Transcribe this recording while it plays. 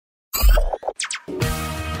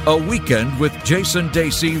A Weekend with Jason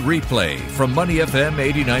Dacey replay from Money FM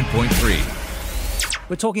 89.3.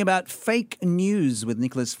 We're talking about fake news with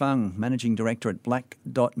Nicholas Fang, Managing Director at Black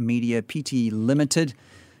Dot Media Pty Limited.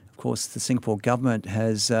 Of course, the Singapore government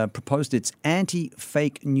has proposed its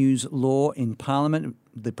anti-fake news law in Parliament,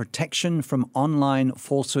 the Protection from Online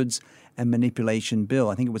Falsehoods and Manipulation Bill.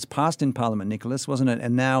 I think it was passed in Parliament, Nicholas, wasn't it?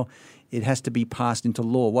 And now it has to be passed into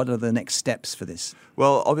law. What are the next steps for this?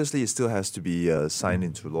 Well, obviously, it still has to be signed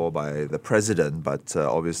into law by the president, but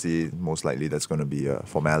obviously, most likely, that's going to be a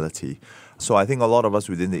formality. So I think a lot of us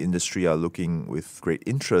within the industry are looking with great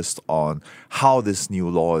interest on how this new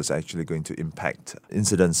law is actually going to impact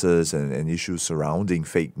incidences and issues surrounding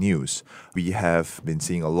fake news. We have been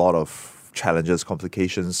seeing a lot of challenges,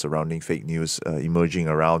 complications surrounding fake news emerging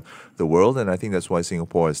around the world, and I think that's why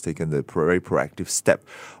Singapore has taken the very proactive step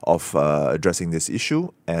of addressing this issue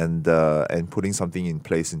and putting something in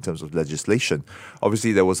place in terms of legislation.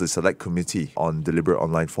 Obviously, there was a select committee on deliberate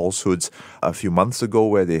online falsehoods a few months ago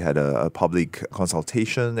where they had a public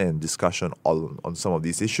consultation and discussion on some of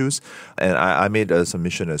these issues, and I made a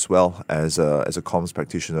submission as well as a comms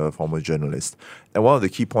practitioner, a former journalist. And one of the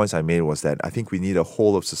key points I made was that I think we need a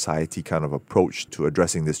whole of society kind of approach to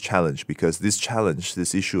addressing this challenge, because this challenge,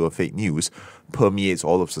 this issue of fake news, permeates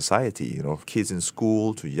all of society. You know, kids in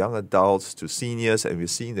school to young adults to seniors, and we're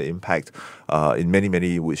seeing the impact in many,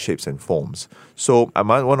 many shapes and forms. So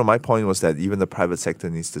one of my points was that even the private sector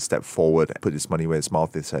needs to step forward, put its money where its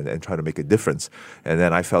mouth is, and try to make a difference. And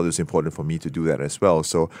then I felt it was important for me to do that as well.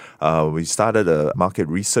 So we started a market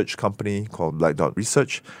research company called Black Dot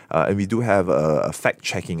Research, and we do have a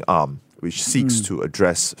fact-checking arm which seeks to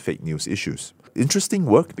address fake news issues. Interesting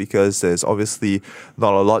work, because there's obviously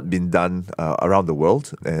not a lot been done around the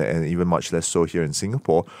world, and even much less so here in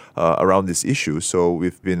Singapore around this issue. So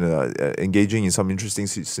we've been engaging in some interesting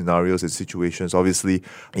scenarios and situations. Obviously,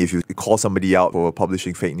 if you call somebody out for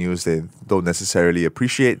publishing fake news, they don't necessarily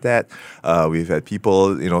appreciate that. We've had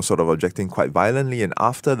people, sort of objecting quite violently. And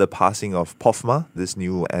after the passing of POFMA, this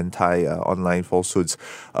new anti-online falsehoods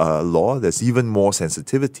law, there's even more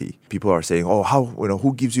sensitivity. People are saying,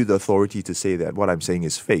 who gives you the authority to say that what I'm saying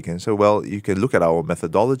is fake? And so, well, you can look at our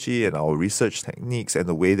methodology and our research techniques and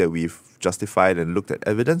the way that we've justified and looked at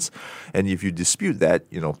evidence. And if you dispute that,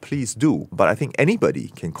 please do. But I think anybody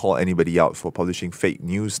can call anybody out for publishing fake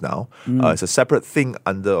news now. It's a separate thing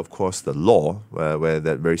under, of course, the law, where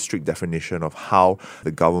that very strict definition of how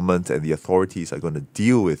the government and the authorities are going to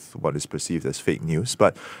deal with what is perceived as fake news.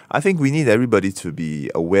 But I think we need everybody to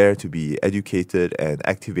be aware, to be educated and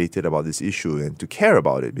activated about this issue and to care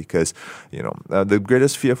about it, because, the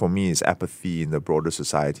greatest fear for me is apathy in the broader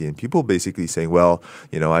society, and people basically saying, well,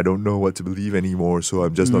 I don't know what to believe anymore, so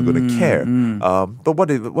I'm just not going to care. But what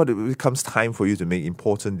if it comes time for you to make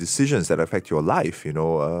important decisions that affect your life?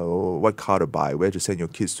 What car to buy, where to send your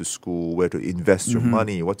kids to school, where to invest your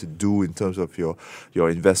money, what to do in terms of your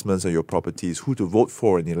investments or your properties, who to vote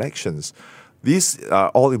for in elections. These are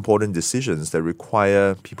all important decisions that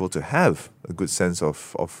require people to have a good sense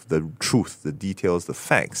of the truth, the details, the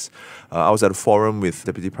facts. I was at a forum with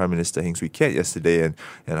Deputy Prime Minister Heng Swee Keat yesterday, and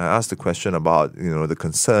I asked the question about the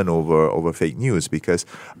concern over fake news, because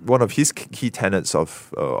one of his key tenets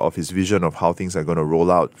of his vision of how things are going to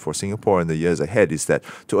roll out for Singapore in the years ahead is that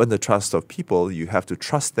to earn the trust of people, you have to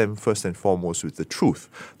trust them first and foremost with the truth,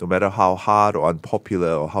 no matter how hard or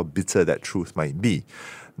unpopular or how bitter that truth might be.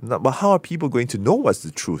 But how are people going to know what's the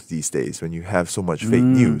truth these days when you have so much fake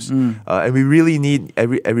news? And we really need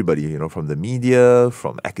everybody, from the media,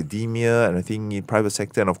 from academia, and I think in private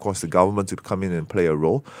sector, and of course the government to come in and play a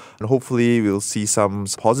role. And hopefully we'll see some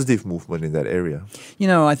positive movement in that area.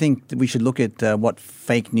 I think that we should look at what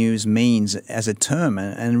fake news means as a term,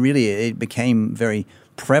 and really it became very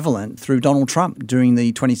prevalent through Donald Trump during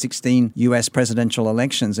the 2016 US presidential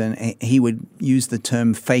elections, and he would use the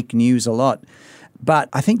term fake news a lot. But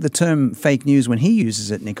I think the term fake news, when he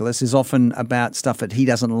uses it, Nicholas, is often about stuff that he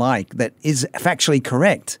doesn't like, that is factually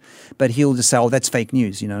correct. But he'll just say, that's fake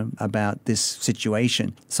news, about this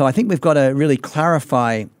situation. So I think we've got to really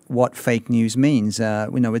clarify what fake news means.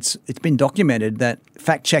 It's been documented that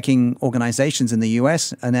fact-checking organizations in the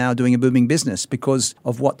US are now doing a booming business because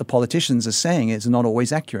of what the politicians are saying is not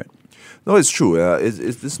always accurate. No, it's true.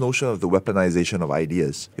 It's this notion of the weaponization of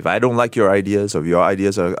ideas. If I don't like your ideas, or your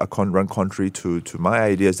ideas run contrary to my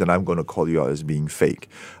ideas, then I'm going to call you out as being fake.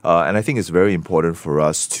 And I think it's very important for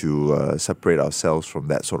us to separate ourselves from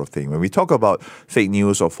that sort of thing. When we talk about fake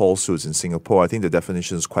news or falsehoods in Singapore, I think the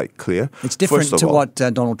definition is quite clear. It's different to what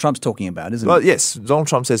Donald Trump's talking about, isn't it? Well, yes. Donald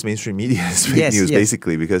Trump says mainstream media is fake news,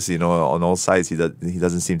 basically, because, on all sides, he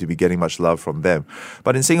doesn't seem to be getting much love from them.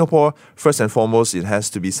 But in Singapore, first and foremost, it has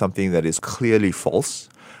to be something that is clearly false.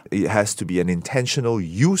 It has to be an intentional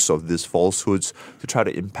use of these falsehoods to try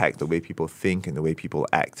to impact the way people think and the way people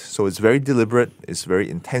act. So it's very deliberate. It's very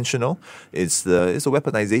intentional. It's a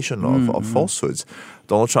weaponization of falsehoods.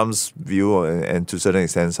 Donald Trump's view, and to a certain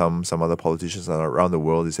extent some other politicians around the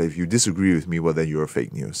world, is that if you disagree with me, well, then you're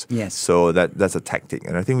fake news. Yes. So that's a tactic.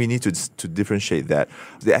 And I think we need to differentiate that.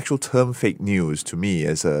 The actual term fake news, to me,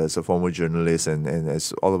 as a former journalist and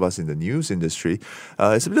as all of us in the news industry,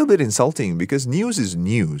 it's a little bit insulting because news is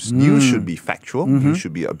news. News should be factual. News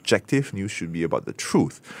should be objective. News should be about the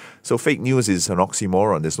truth. So fake news is an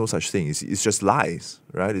oxymoron. There's no such thing. It's just lies,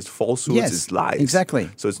 right? It's falsehoods. Yes, it's lies. exactly.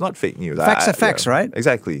 So it's not fake news. Facts are facts, right?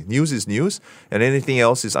 Exactly. News is news, and anything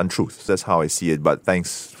else is untruth. That's how I see it. But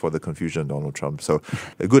thanks for the confusion, Donald Trump. So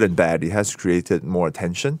good and bad. It has created more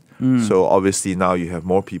attention. So obviously now you have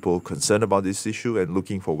more people concerned about this issue and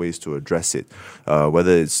looking for ways to address it,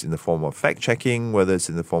 whether it's in the form of fact-checking, whether it's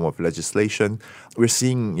in the form of legislation. We're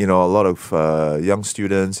seeing, a lot of young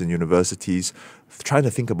students in universities trying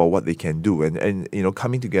to think about what they can do and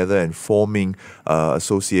coming together and forming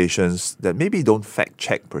associations that maybe don't fact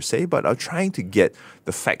check per se, but are trying to get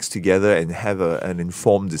the facts together and have an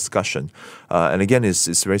informed discussion. And again,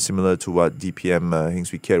 it's very similar to what DPM Heng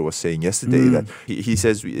Swee Keat was saying yesterday, that he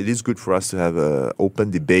says it is good for us to have an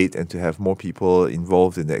open debate and to have more people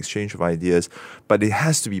involved in the exchange of ideas, but it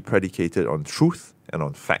has to be predicated on truth and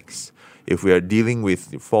on facts. If we are dealing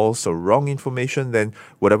with false or wrong information, then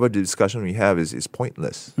whatever the discussion we have is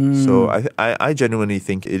pointless. So I genuinely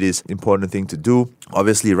think it is an important thing to do.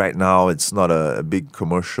 Obviously, right now, it's not a big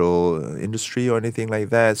commercial industry or anything like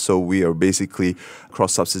that. So we are basically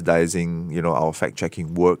cross-subsidizing, our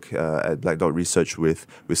fact-checking work at Black Dot Research with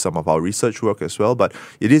some of our research work as well. But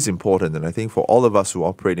it is important. And I think for all of us who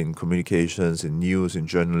operate in communications, in news, in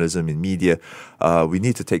journalism, in media, we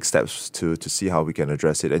need to take steps to see how we can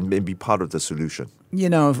address it and be part of the solution.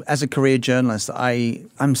 As a career journalist,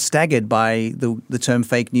 I'm staggered by the term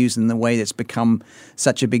fake news and the way that's become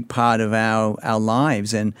such a big part of our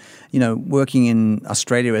lives. And, working in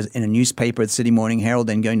Australia in a newspaper at Sydney Morning Herald,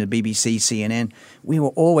 then going to BBC, CNN, we were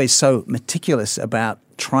always so meticulous about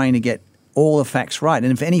trying to get all the facts right.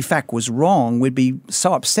 And if any fact was wrong, we'd be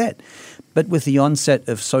so upset. But with the onset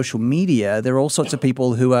of social media, there are all sorts of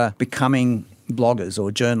people who are becoming bloggers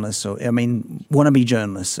or journalists, wannabe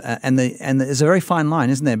journalists, and there's a very fine line,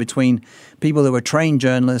 isn't there, between people who are trained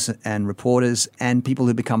journalists and reporters and people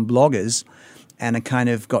who become bloggers and are kind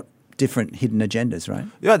of got different hidden agendas, right?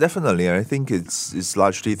 Yeah, definitely. I think it's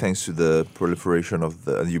largely thanks to the proliferation of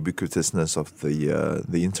the ubiquitousness of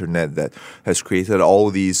the internet that has created all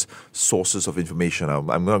these sources of information.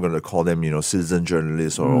 I'm not going to call them, citizen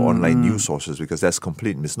journalists or online news sources, because that's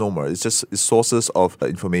complete misnomer. It's sources of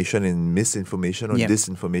information and misinformation or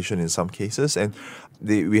disinformation in some cases. And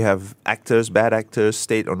we have actors, bad actors,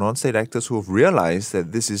 state or non-state actors who have realized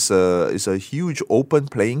that this is a huge open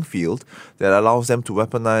playing field that allows them to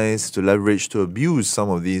weaponize, to leverage, to abuse some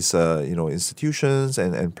of these institutions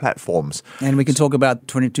and platforms. And we can talk about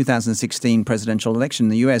 2016 presidential election in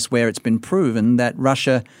the US, where it's been proven that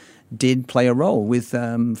Russia did play a role with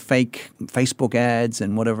fake Facebook ads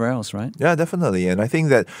and whatever else, right? Yeah, definitely. And I think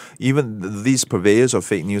that even these purveyors of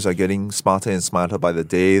fake news are getting smarter and smarter by the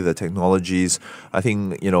day. The technologies, I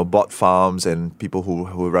think, bot farms and people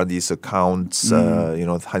who run these accounts, in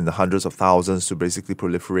the hundreds of thousands to basically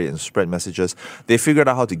proliferate and spread messages, they figured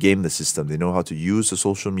out how to game the system. They know how to use the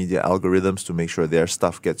social media algorithms to make sure their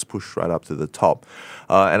stuff gets pushed right up to the top.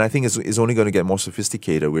 And I think it's only going to get more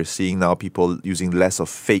sophisticated. We're seeing now people using less of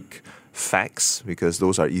fake facts because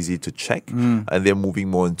those are easy to check, and they're moving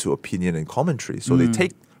more into opinion and commentary. So they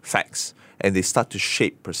take facts and they start to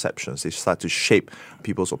shape perceptions. They start to shape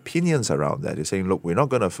people's opinions around that. They're saying, look, we're not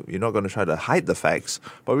going to try to hide the facts,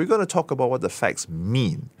 but we're going to talk about what the facts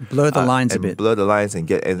mean. Blur the lines a bit. Blur the lines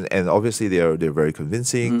and obviously they're very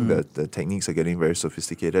convincing. The techniques are getting very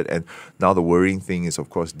sophisticated. And now the worrying thing is, of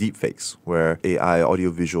course, deepfakes, where AI,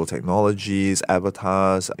 audiovisual technologies,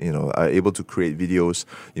 avatars, are able to create videos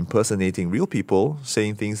impersonating real people,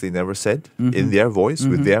 saying things they never said in their voice,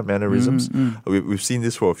 with their mannerisms. We've seen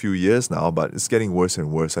this for a few years now. now, but it's getting worse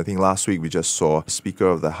and worse. I think last week we just saw Speaker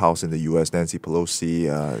of the House in the U.S., Nancy Pelosi,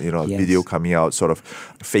 a video coming out sort of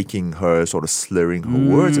faking her, sort of slurring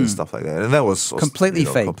her words and stuff like that. And that was completely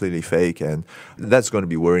fake. Completely fake. And that's going to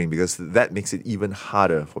be worrying because that makes it even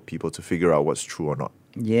harder for people to figure out what's true or not.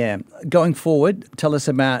 Yeah. Going forward, tell us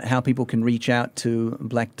about how people can reach out to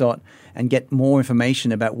Black Dot and get more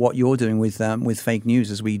information about what you're doing with fake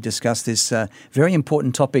news as we discuss this very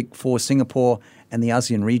important topic for Singapore and the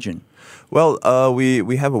ASEAN region. Well,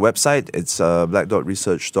 we have a website. It's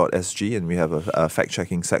blackdotresearch.sg, and we have a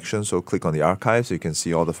fact-checking section. So click on the archive so you can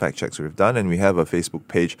see all the fact checks we've done. And we have a Facebook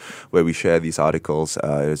page where we share these articles.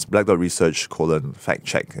 It's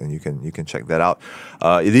blackdotresearch:fact-check, and you can check that out.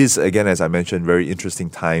 It is, again, as I mentioned, very interesting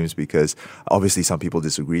times because obviously some people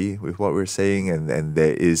disagree with what we're saying, and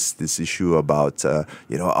there is this issue about are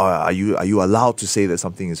you allowed to say that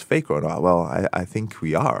something is fake or not? Well, I think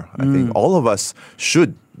we are. I think all of us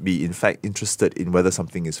should be in fact interested in whether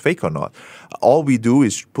something is fake or not. All we do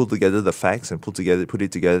is pull together the facts and put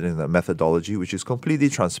it together in a methodology which is completely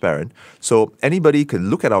transparent. So anybody can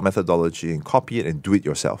look at our methodology and copy it and do it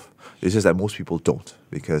yourself. It's just that most people don't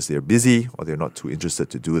because they're busy or they're not too interested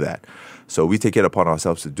to do that. So we take it upon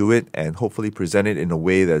ourselves to do it and hopefully present it in a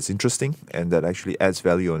way that's interesting and that actually adds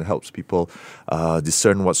value and helps people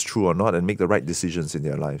discern what's true or not and make the right decisions in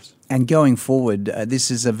their lives. And going forward, this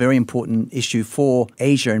is a very important issue for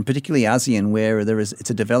Asia and particularly ASEAN, where it's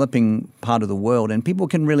a developing part of the world and people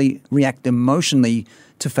can really react emotionally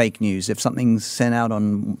to fake news. If something's sent out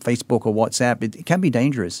on Facebook or WhatsApp, it can be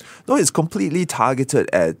dangerous. No, it's completely targeted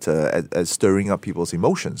at stirring up people's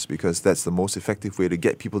emotions because that's the most effective way to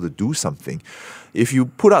get people to do something. If you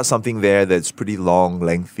put out something there that's pretty long,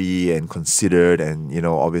 lengthy, and considered, and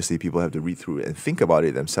obviously people have to read through it and think about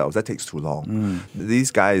it themselves, that takes too long.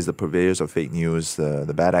 These guys, the purveyors of fake news,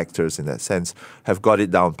 the bad actors in that sense, have got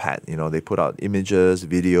it down pat. They put out images,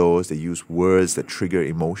 videos, they use words that trigger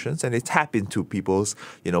emotions, and they tap into people's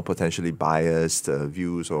potentially biased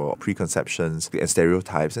views or preconceptions and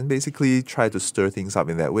stereotypes and basically try to stir things up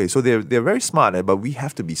in that way. So they're very smart, but we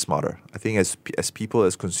have to be smarter. I think as people,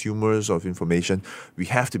 as consumers of information, we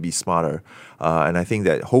have to be smarter. And I think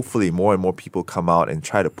that hopefully more and more people come out and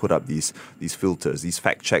try to put up these filters, these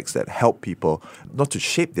fact checks that help people not to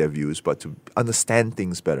shape their views, but to understand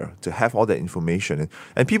things better, to have all that information.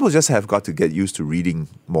 And people just have got to get used to reading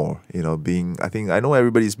more, I know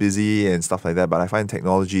everybody's busy and stuff like that, but I find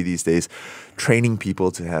technology these days training people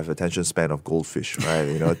to have attention span of goldfish,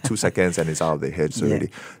 right? 2 seconds and it's out of their heads already.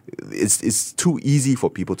 It's too easy for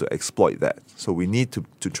people to exploit that. So we need to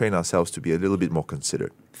train ourselves to be a little bit more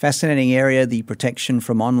considerate. Fascinating area, the Protection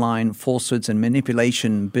from Online Falsehoods and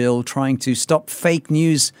Manipulation Bill, trying to stop fake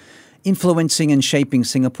news influencing and shaping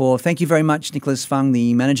Singapore. Thank you very much, Nicholas Fang,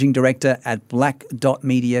 the Managing Director at Black Dot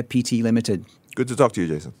Media Pty Limited. Good to talk to you,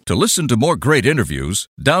 Jason. To listen to more great interviews,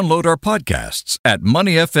 download our podcasts at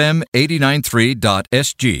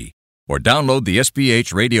moneyfm893.sg or download the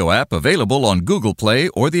SPH radio app available on Google Play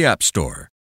or the App Store.